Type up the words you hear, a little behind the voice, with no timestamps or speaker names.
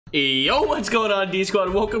Yo, what's going on, D Squad?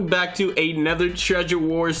 Welcome back to another Treasure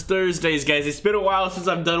Wars Thursdays, guys. It's been a while since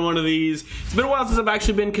I've done one of these. It's been a while since I've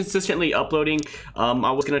actually been consistently uploading.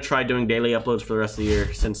 I was gonna try doing daily uploads for the rest of the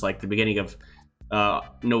year since like the beginning of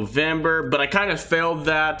November, but I kind of failed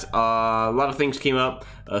that. A lot of things came up.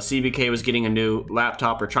 CBK was getting a new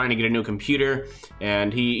laptop or trying to get a new computer,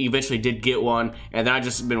 and he eventually did get one, and then I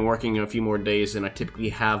just been working a few more days than I typically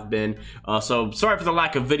have been. So sorry for the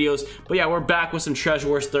lack of videos, but yeah, we're back with some Treasure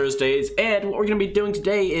Wars Thursdays, and what we're gonna be doing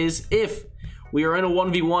today is if we are in a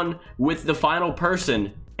 1v1 with the final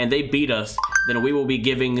person and they beat us, then we will be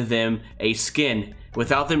giving them a skin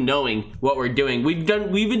without them knowing what we're doing. We've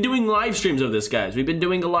been doing live streams of this, guys. We've been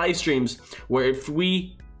doing live streams where if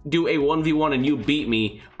we do a 1v1 and you beat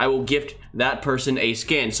me, I will gift that person a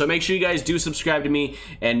skin. So make sure you guys do subscribe to me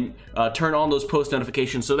and turn on those post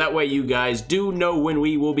notifications so that way you guys do know when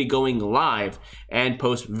we will be going live and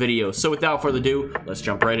post videos. So without further ado, let's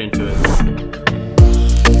jump right into it.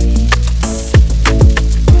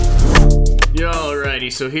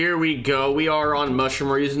 Alrighty, so here we go. We are on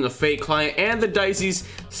Mushroom. We're using the fake client and the Diecies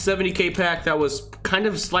 70k pack that was kind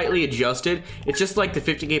of slightly adjusted. It's just like the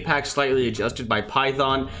 50k pack slightly adjusted by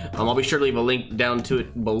Python. I'll be sure to leave a link down to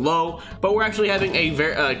it below. But we're actually having a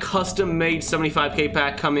very custom-made 75k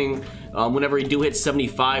pack coming whenever we do hit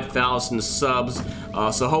 75,000 subs.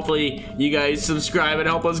 So hopefully you guys subscribe and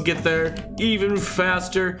help us get there even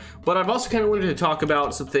faster. But I've also kind of wanted to talk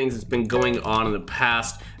about some things that's been going on in the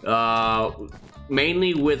past.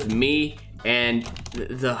 Mainly with me and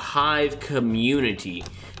the Hive community.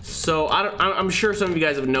 So I'm sure some of you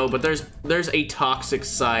guys have known, but there's a toxic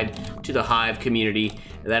side to the Hive community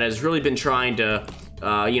that has really been trying to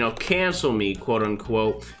you know, cancel me, quote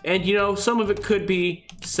unquote. And you know, some of it could be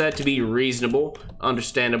said to be reasonable,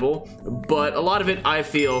 understandable, but a lot of it I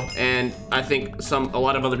feel, and I think a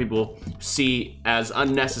lot of other people see as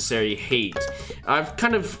unnecessary hate.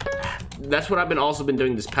 That's what I've also been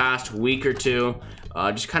doing this past week or two,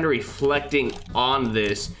 just kind of reflecting on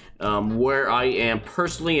this, where I am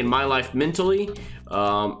personally in my life mentally,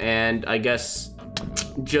 and I guess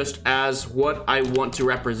just as what I want to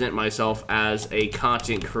represent myself as a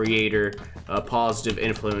content creator, a positive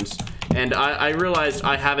influence. And I realized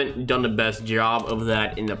I haven't done the best job of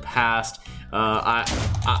that in the past.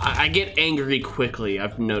 I get angry quickly,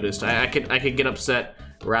 I've noticed. I could get upset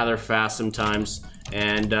rather fast sometimes,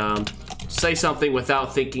 and say something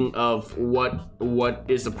without thinking of what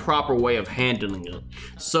is the proper way of handling it.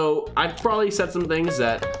 So I've probably said some things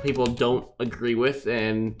that people don't agree with,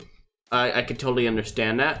 and I can totally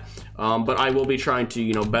understand that, but I will be trying to,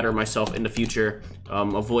 you know, better myself in the future,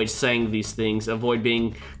 avoid saying these things, avoid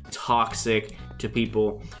being toxic to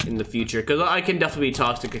people in the future, because I can definitely be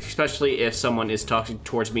toxic, especially if someone is toxic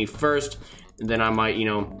towards me first. Then I might, you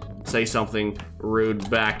know, say something rude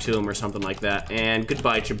back to him or something like that. And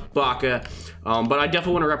goodbye, Chewbacca. But I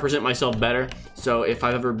definitely want to represent myself better. So if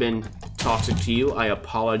I've ever been toxic to you, I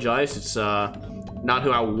apologize. It's not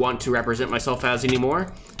who I want to represent myself as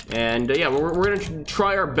anymore. And yeah, we're gonna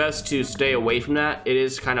try our best to stay away from that. It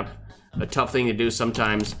is kind of a tough thing to do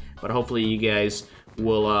sometimes, but hopefully you guys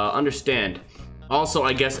will understand. Also,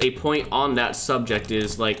 I guess a point on that subject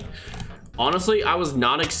is, like, honestly, I was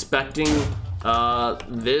not expecting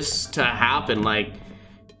this to happen. Like,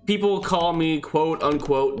 people call me, quote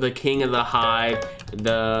unquote, the king of the Hive,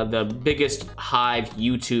 the biggest Hive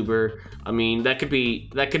YouTuber. I mean, that could be,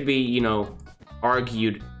 you know,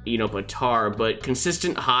 argued, you know, but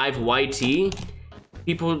consistent Hive YT,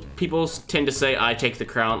 people tend to say I take the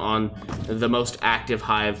crown on the most active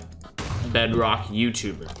Hive Bedrock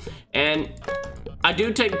YouTuber, and I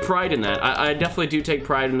do take pride in that. I definitely do take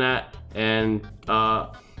pride in that, and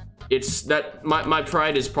it's that my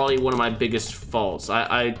pride is probably one of my biggest faults.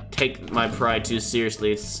 I take my pride too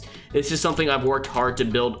seriously. It's just something I've worked hard to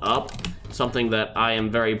build up, something that I am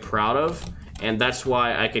very proud of, and that's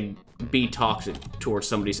why I could be toxic towards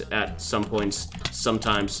somebody at some points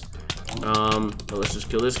sometimes. But let's just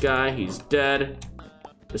kill this guy. He's dead.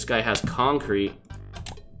 This guy has concrete,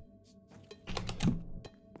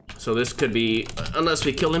 so this could be, unless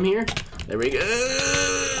we kill him here. There we go.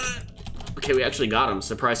 Okay, we actually got him.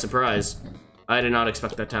 Surprise, surprise. I did not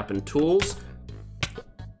expect that to happen. Tools.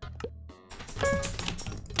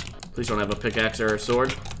 Please don't have a pickaxe or a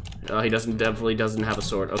sword. He definitely doesn't have a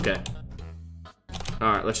sword. Okay.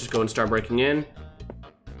 Alright, let's just go and start breaking in.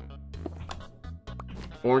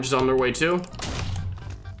 Orange is on their way too.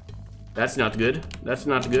 That's not good. That's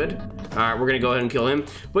not good. Alright, we're gonna go ahead and kill him.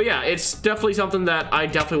 But yeah, it's definitely something that I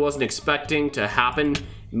definitely wasn't expecting to happen.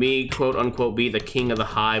 Me, quote unquote, be the king of the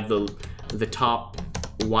Hive, the top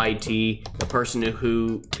YT, the person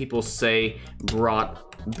who people say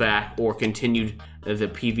brought back or continued the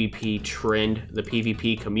PvP trend, the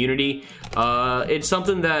PvP community. It's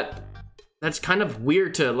something that's kind of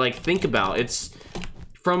weird to like think about. It's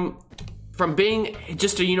from being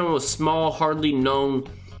just a, you know, a small, hardly known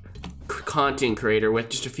content creator with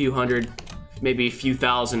just a few hundred, maybe a few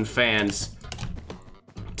thousand fans,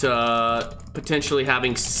 to potentially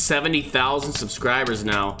having 70,000 subscribers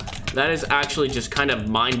now. That is actually just kind of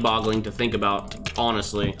mind-boggling to think about,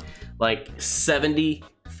 honestly. Like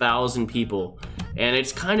 70,000 people, and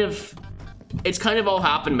it's kind of all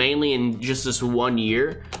happened mainly in just this one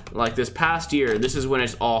year. Like this past year, this is when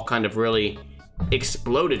it's all kind of really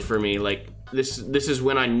exploded for me. Like this is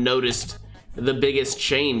when I noticed the biggest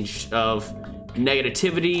change of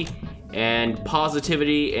negativity and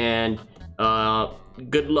positivity and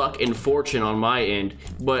good luck and fortune on my end.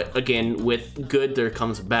 But again, with good there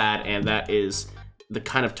comes bad, and that is the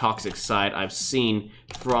kind of toxic side I've seen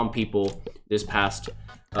from people this past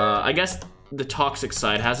I guess the toxic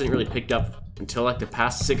side hasn't really picked up until like the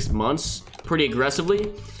past 6 months pretty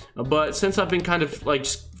aggressively, but since I've been kind of like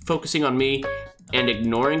just focusing on me and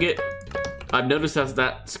ignoring it, I've noticed that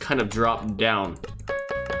that's kind of dropped down.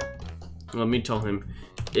 Let me tell him,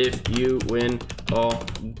 if you win, I'll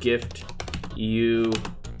gift you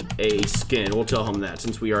a skin. We'll tell him that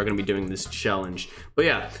since we are going to be doing this challenge. But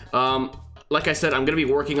yeah, like I said, I'm going to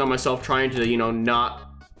be working on myself, trying to, you know, not,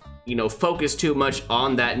 you know, focus too much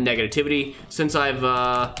on that negativity since I've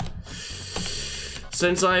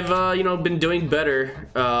you know, been doing better,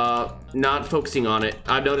 not focusing on it.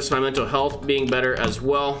 I've noticed my mental health being better as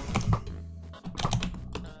well.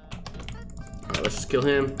 Alright, let's just kill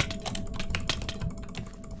him.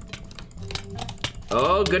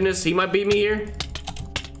 Oh goodness, he might beat me here.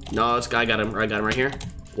 No, this guy got him. I got him right here.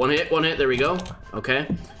 One hit, there we go. Okay.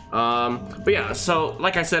 But yeah, so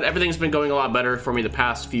like I said, everything's been going a lot better for me the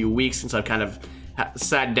past few weeks since I've kind of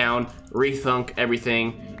sat down, rethunk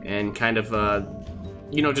everything, and kind of,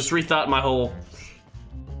 you know, just rethought my whole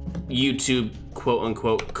YouTube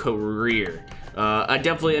quote-unquote career. I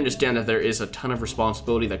definitely understand that there is a ton of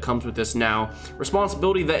responsibility that comes with this now.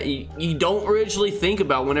 Responsibility that you don't originally think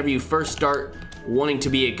about whenever you first start wanting to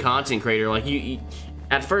be a content creator. Like,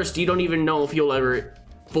 at first, you don't even know if you'll ever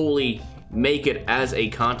fully make it as a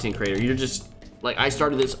content creator. You're just, like, I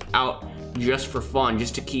started this out just for fun,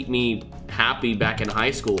 just to keep me happy back in high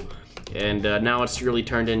school. And now it's really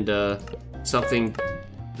turned into something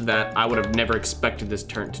that I would have never expected this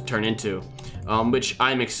to turn into, which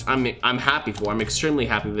I'm happy for. I'm extremely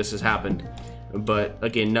happy this has happened. But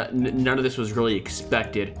again, none of this was really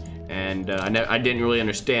expected, and I didn't really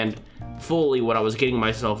understand fully what I was getting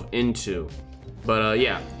myself into. But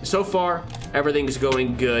yeah, so far everything's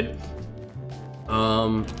going good.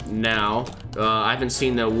 Now I haven't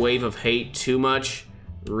seen the wave of hate too much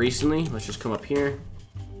recently. Let's just come up here.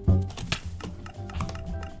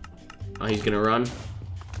 Oh, he's gonna run.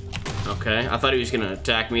 Okay, I thought he was gonna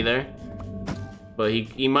attack me there, but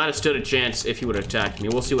he might have stood a chance if he would have attacked me.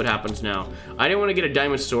 We'll see what happens now. I didn't want to get a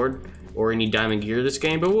diamond sword or any diamond gear this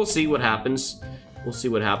game, but we'll see what happens. We'll see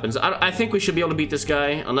what happens. I think we should be able to beat this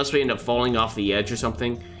guy, unless we end up falling off the edge or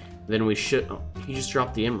something. Then we should. Oh, he just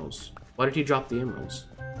dropped the emeralds. Why did he drop the emeralds?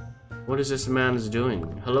 What is this man is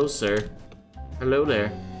doing? Hello, sir. Hello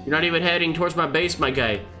there. You're not even heading towards my base, my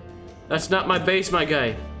guy. That's not my base, my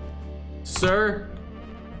guy. Sir?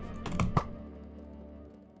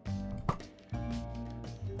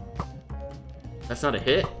 That's not a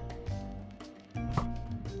hit?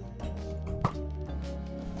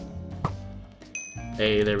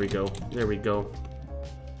 Hey, there we go. There we go.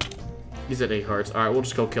 He's at 8 hearts. Alright, we'll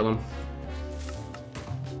just go kill him.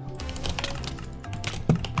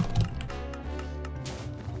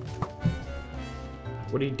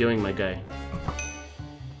 What are you doing, my guy?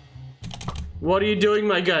 What are you doing,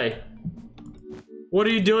 my guy? What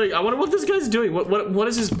are you doing? I wonder what this guy's doing. What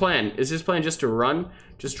is his plan? Is his plan just to run?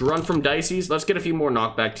 Just run from Diecies? Let's get a few more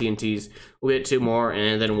knockback TNTs. We'll get 2 more,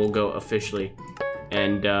 and then we'll go officially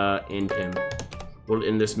and end him. We'll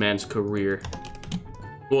end this man's career.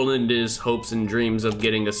 We'll end his hopes and dreams of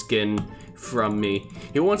getting a skin from me.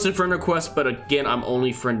 He wants a friend request, but again, I'm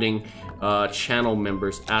only friending channel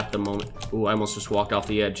members at the moment. Ooh, I almost just walked off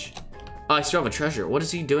the edge. Oh, I still have a treasure. What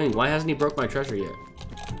is he doing? Why hasn't he broke my treasure yet?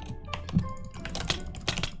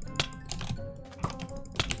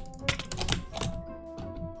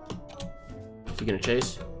 Is he gonna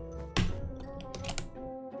chase?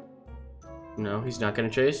 No, he's not gonna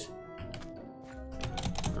chase.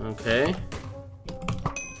 Okay.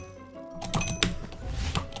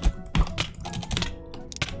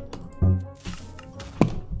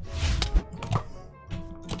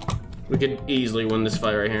 We could easily win this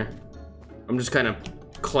fight right here. I'm just kind of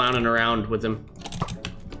clowning around with him.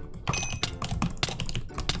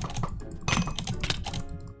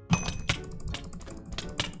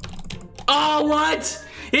 Oh, what?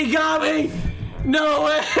 He got me! No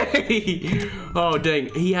way! Oh, dang.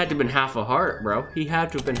 He had to have been half a heart, bro. He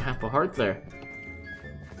had to have been half a heart there.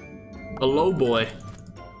 Hello, boy.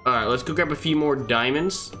 All right, let's go grab a few more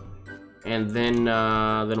diamonds. And then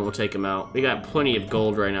we'll take him out. We got plenty of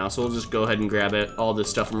gold right now, so we'll just go ahead and grab it. All this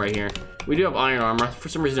stuff from right here. We do have iron armor. For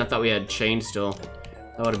some reason, I thought we had chain still.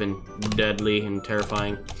 That would have been deadly and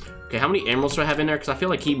terrifying. Okay, how many emeralds do I have in there? Because I feel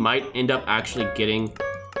like he might end up actually getting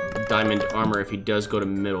diamond armor if he does go to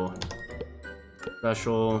middle.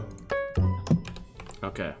 Special.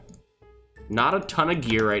 Okay. Not a ton of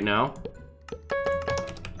gear right now.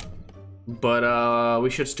 But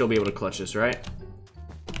we should still be able to clutch this, right?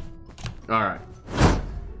 Alright.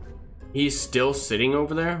 He's still sitting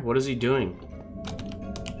over there? What is he doing?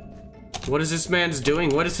 What is this man's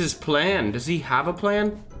doing? What is his plan? Does he have a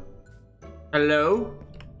plan? Hello?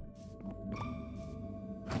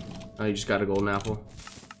 Oh, he just got a golden apple.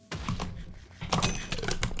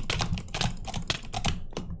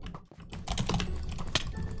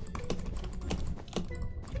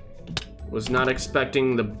 Was not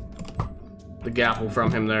expecting the gapple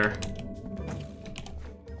from him there.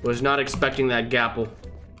 Was not expecting that gapple.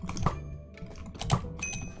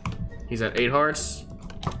 He's at 8 hearts.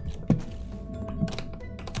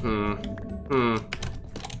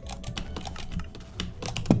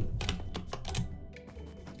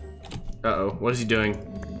 Uh-oh, what is he doing?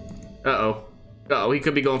 Uh-oh. Uh-oh, he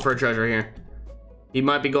could be going for a treasure here. He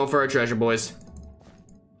might be going for a treasure, boys.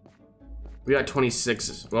 We got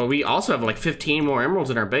 26. Well, we also have like 15 more emeralds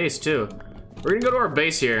in our base, too. We're gonna go to our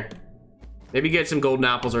base here. Maybe get some golden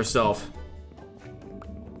apples ourselves.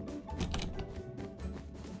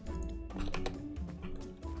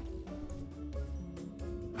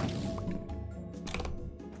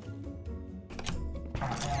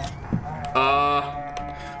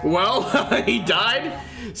 Well, he died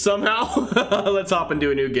somehow. Let's hop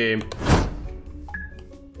into a new game.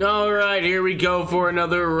 All right, here we go for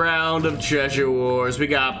another round of Treasure Wars. We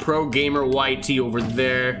got Pro Gamer YT over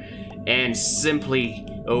there and Simply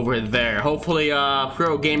over there. Hopefully,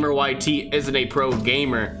 Pro Gamer YT isn't a pro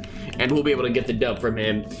gamer and we'll be able to get the dub from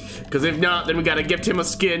him. Because if not, then we gotta gift him a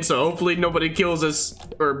skin, so hopefully nobody kills us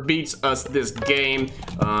or beats us this game.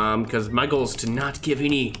 Because my goal is to not give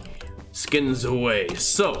any skins away.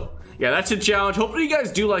 So, yeah, that's a challenge. Hopefully you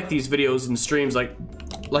guys do like these videos and streams like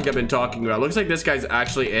I've been talking about. Looks like this guy's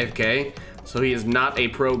actually AFK, so he is not a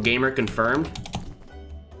pro gamer confirmed.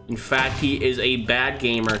 In fact, he is a bad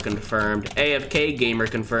gamer confirmed. AFK gamer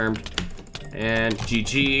confirmed. And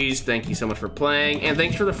GG's, thank you so much for playing, and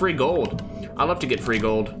thanks for the free gold. I love to get free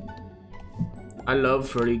gold. I love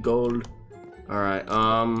free gold. All right,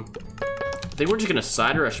 I think we're just gonna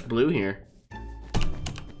side rush blue here.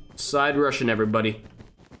 Side rushing everybody.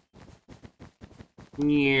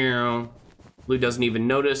 Yeah. Blue doesn't even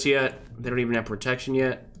notice yet. They don't even have protection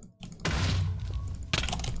yet.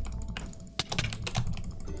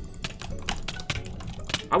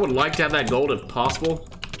 I would like to have that gold if possible.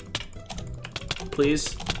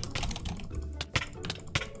 Please.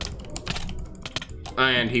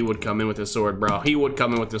 And he would come in with his sword, bro. He would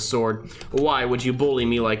come in with his sword. Why would you bully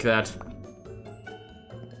me like that?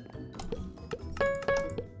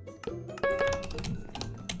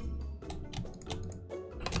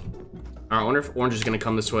 Alright, I wonder if orange is gonna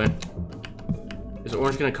come this way. Is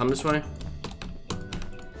orange gonna come this way?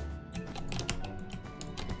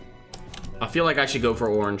 I feel like I should go for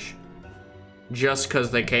orange. Just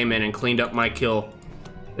because they came in and cleaned up my kill.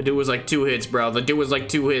 The dude was like 2 hits, bro. The dude was like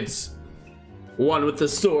 2 hits. One with the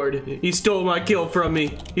sword. He stole my kill from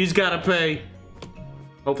me. He's gotta pay.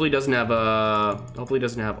 Hopefully he doesn't have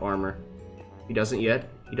armor. He doesn't yet.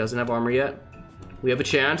 He doesn't have armor yet. We have a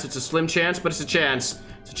chance. It's a slim chance, but it's a chance.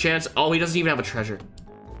 It's a chance. Oh, he doesn't even have a treasure.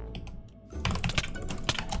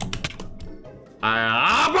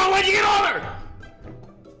 Bro, where'd you get over?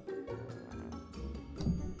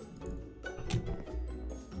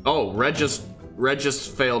 Oh, red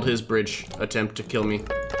just failed his bridge attempt to kill me.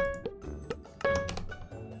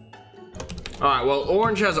 All right, well,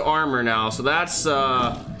 orange has armor now, so that's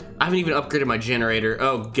I haven't even upgraded my generator.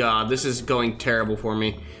 Oh god, this is going terrible for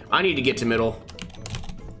me. I need to get to middle.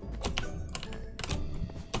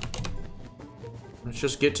 Let's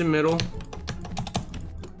just get to middle.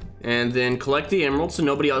 And then collect the emeralds so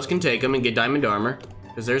nobody else can take them and get diamond armor.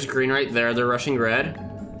 Because there's green right there. They're rushing red.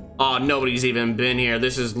 Oh, nobody's even been here.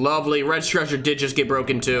 This is lovely. Red's treasure did just get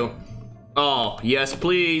broken too. Oh, yes,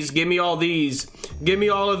 please. Give me all these. Give me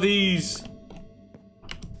all of these.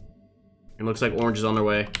 It looks like orange is on their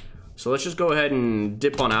way. So let's just go ahead and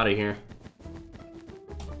dip on out of here.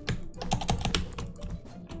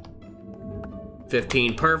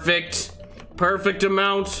 15, perfect. Perfect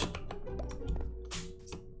amount.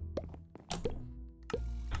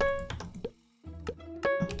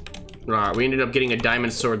 Alright, we ended up getting a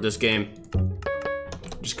diamond sword this game.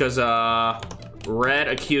 Just because, red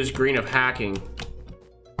accused green of hacking.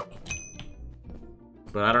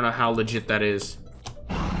 But I don't know how legit that is.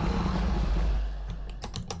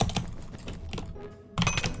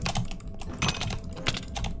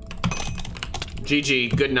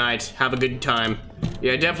 GG, good night, have a good time.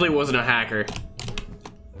 Yeah, it definitely wasn't a hacker.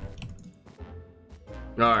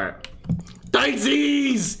 Alright.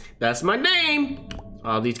 Diecies! That's my name!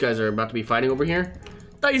 Oh, these guys are about to be fighting over here.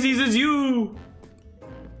 Diecies is you!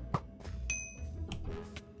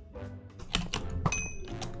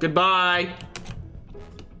 Goodbye!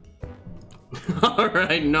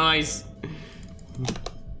 Alright, nice.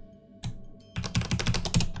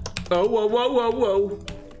 Oh, whoa, whoa, whoa, whoa.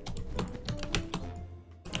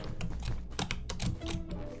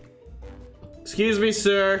 Excuse me,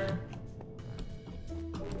 sir.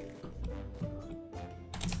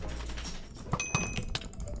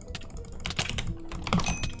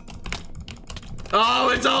 Oh,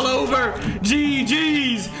 it's all over.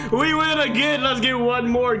 GG's. We win again. Let's get one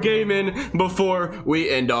more game in before we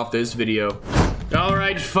end off this video. All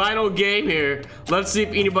right, final game here. Let's see if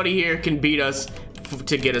anybody here can beat us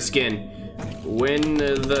to get a skin. Win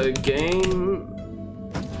the game.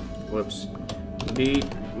 Whoops. Beat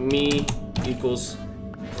me equals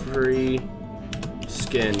free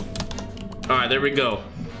skin. All right, there we go.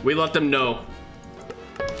 We let them know.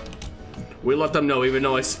 We let them know, even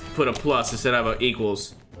though I put a plus instead of an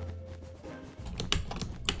equals.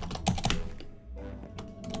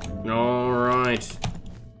 All right.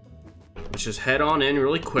 Let's just head on in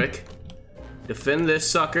really quick. Defend this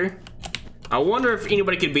sucker. I wonder if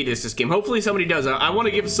anybody can beat this game. Hopefully somebody does. I want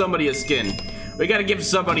to give somebody a skin. We got to give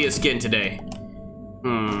somebody a skin today.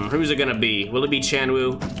 Who's it gonna be? Will it be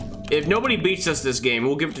Chanwu? If nobody beats us this game,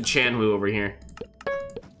 we'll give it to Chanwu over here.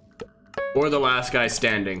 Or the last guy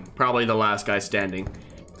standing. Probably the last guy standing.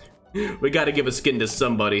 We gotta give a skin to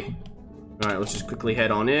somebody. Alright, let's just quickly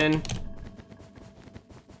head on in.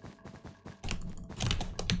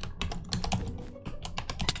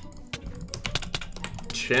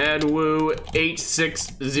 Chanwu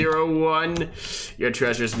 8601. Your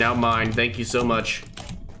treasure's now mine. Thank you so much.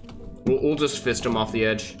 We'll just fist him off the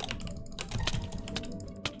edge.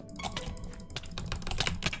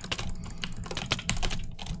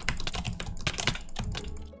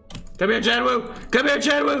 Come here, Chanwu! Come here,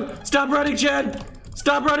 Chanwu! Stop running, Chad!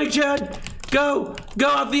 Stop running, Chad! Go! Go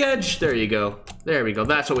off the edge! There you go. There we go.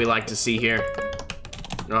 That's what we like to see here.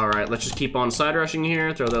 Alright, let's just keep on side rushing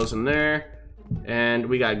here. Throw those in there. And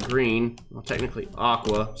we got green. Well, technically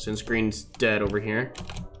aqua, since green's dead over here.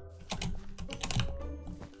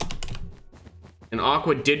 And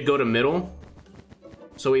aqua did go to middle.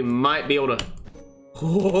 So we might be able to...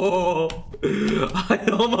 Oh, I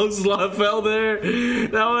almost fell there.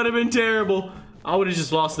 That would have been terrible. I would have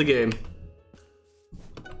just lost the game.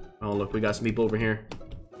 Oh, look, we got some people over here.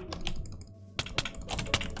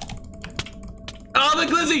 Oh, the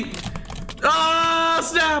glizzy! Oh,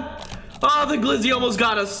 snap! Oh, the glizzy almost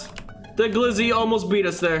got us. The glizzy almost beat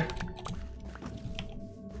us there.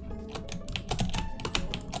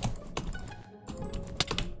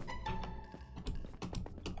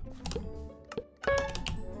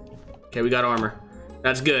 Okay, we got armor.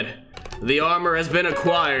 That's good. The armor has been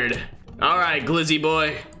acquired. All right, glizzy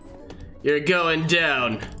boy. You're going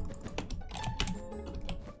down.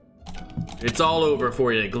 It's all over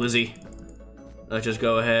for you, glizzy. Let's just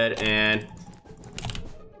go ahead and...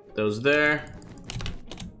 those there.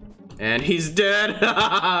 And he's dead.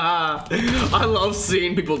 I love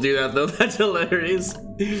seeing people do that, though. That's hilarious.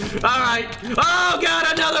 All right. Oh,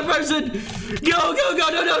 God, another person. Go, go, go.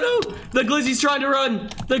 No, no, no. The glizzy's trying to run.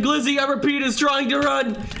 The glizzy, I repeat, is trying to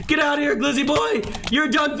run. Get out of here, glizzy boy. You're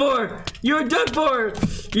done for. You're done for.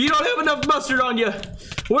 You don't have enough mustard on you.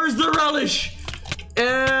 Where's the relish?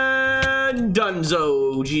 And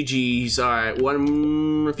Dunzo. GG's. All right,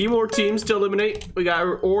 a few more teams to eliminate. We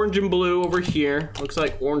got orange and blue over here. Looks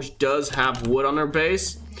like orange does have wood on their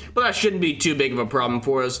base, but that shouldn't be too big of a problem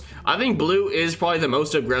for us. I think blue is probably the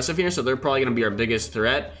most aggressive here, so they're probably gonna be our biggest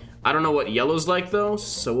threat. I don't know what yellow's like though,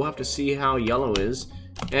 so we'll have to see how yellow is.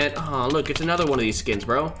 And oh, look, it's another one of these skins,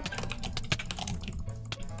 bro.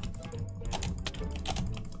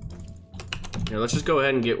 Here, let's just go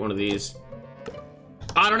ahead and get one of these.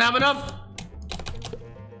 I don't have enough.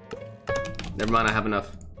 Never mind, I have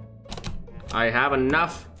enough. I have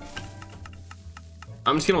enough.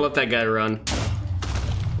 I'm just gonna let that guy run.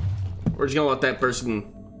 We're just gonna let that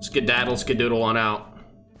person skedaddle on out.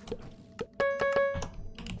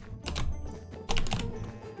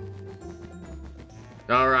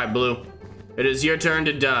 All right, Blue. It is your turn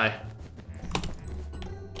to die.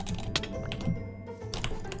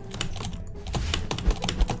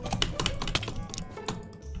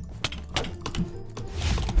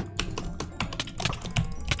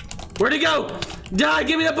 Where'd he go? Die,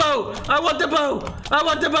 give me the bow! I want the bow! I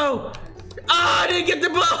want the bow! Ah, I didn't get the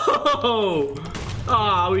bow!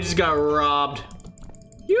 Ah, we just got robbed.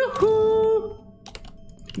 Yoo-hoo!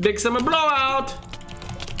 Big summer blowout!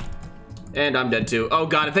 And I'm dead too. Oh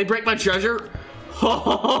god, if they break my treasure,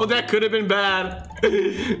 oh, that could have been bad.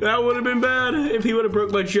 That would have been bad if he would have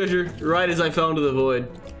broke my treasure right as I fell into the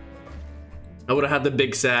void. I would have had the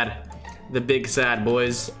big sad. The big sad,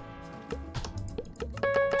 boys.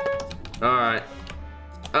 Alright.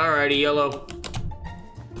 Alrighty, yellow.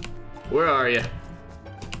 Where are you?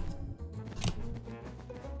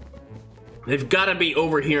 They've got to be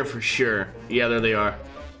over here for sure. Yeah, there they are.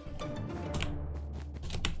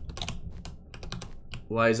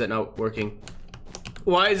 Why is that not working?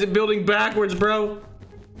 Why is it building backwards, bro?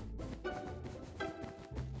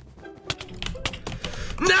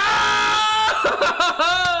 No!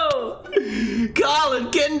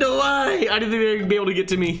 Colin, Kendall, why? I didn't think they would be able to get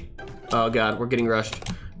to me. Oh god, we're getting rushed.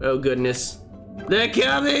 Oh goodness. They're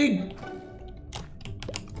coming!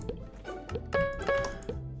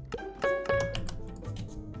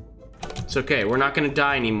 It's okay, we're not gonna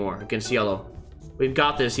die anymore against yellow. We've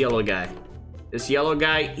got this yellow guy. This yellow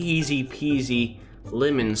guy, easy peasy,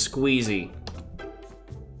 lemon squeezy.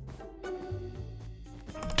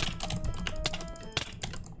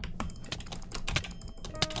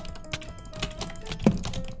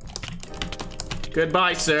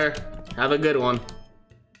 Goodbye, sir. Have a good one.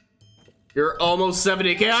 You're almost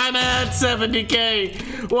 70k. I'm at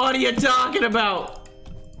 70k. What are you talking about?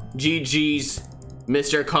 GG's,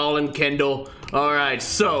 Mr. Colin Kendall. All right,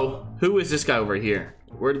 so who is this guy over here?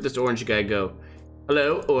 Where did this orange guy go?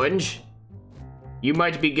 Hello, orange. You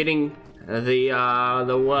might be getting the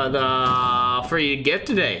free gift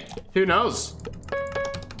today. Who knows?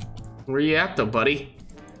 Where you at, though, buddy?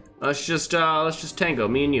 Let's just tango,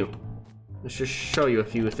 me and you. Let's just show you a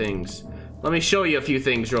few things. Let me show you a few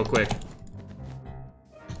things real quick.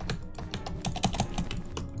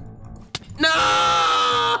 No!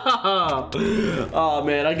 Oh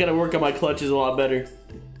man, I gotta work on my clutches a lot better.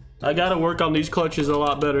 I gotta work on these clutches a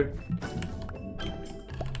lot better.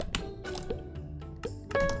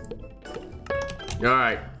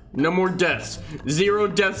 Alright, no more deaths. 0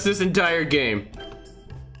 deaths this entire game.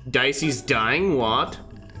 Diecies dying? What?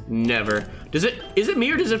 Never. Is it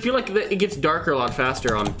me or does it feel like it gets darker a lot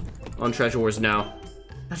faster on Treasure Wars now?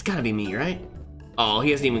 That's gotta be me, right? Oh,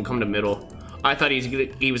 he hasn't even come to middle. I thought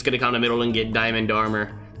he was gonna come to middle and get diamond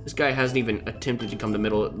armor. This guy hasn't even attempted to come to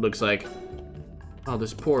middle, it looks like. Oh,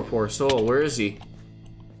 this poor soul. Where is he?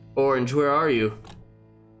 Orange, where are you?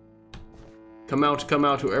 Come out,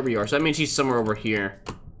 whoever you are. So that means he's somewhere over here.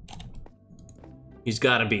 He's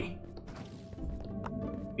gotta be.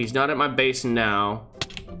 He's not at my base now.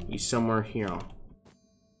 He's somewhere here.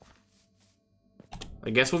 I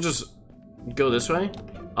guess we'll just go this way.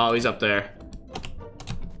 Oh, he's up there.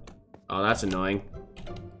 Oh, that's annoying.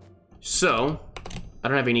 So, I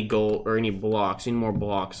don't have any gold or any blocks, any more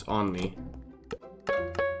blocks on me.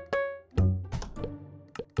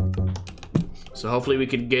 So hopefully we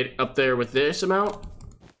could get up there with this amount.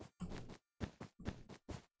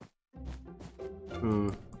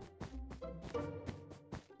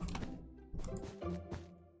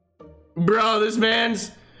 Bro, this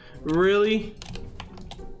man's really?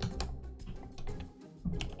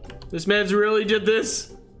 This man's really did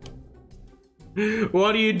this?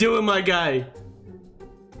 What are you doing, my guy?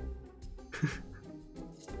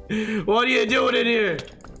 What are you doing in here?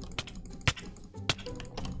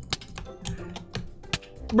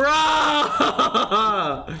 Bro!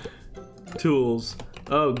 Tools.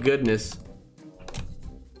 Oh, goodness.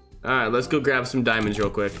 Alright, let's go grab some diamonds real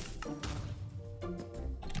quick.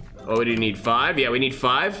 Oh, we do need 5? Yeah, we need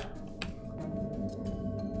 5.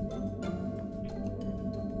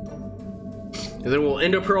 And then we'll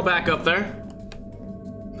ender pearl back up there.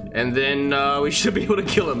 And then we should be able to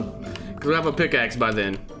kill him. Because we'll have a pickaxe by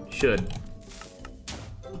then. Should.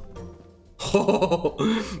 Oh,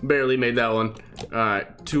 barely made that one.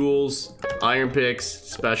 Alright, tools, iron picks,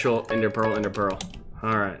 special, ender pearl, ender pearl.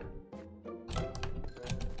 Alright.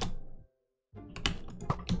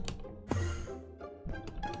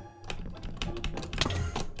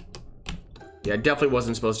 Yeah, I definitely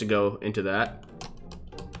wasn't supposed to go into that.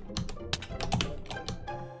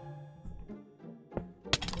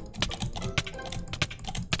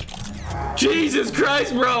 Jesus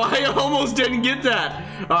Christ, bro. I almost didn't get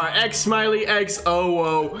that. All right, X Smiley, X Oh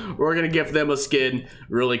Whoa. We're gonna give them a skin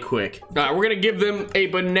really quick. All right, we're gonna give them a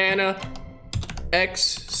banana. X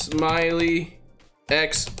Smiley,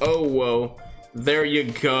 X Oh Whoa. There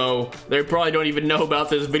you go. They probably don't even know about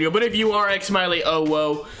this video, but if you are X Smiley Oh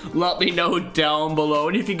Whoa, let me know down below.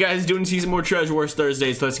 And if you guys do see some more Treasure Wars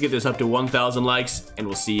Thursdays, let's get this up to 1,000 likes, and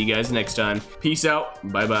we'll see you guys next time. Peace out.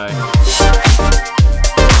 Bye-bye.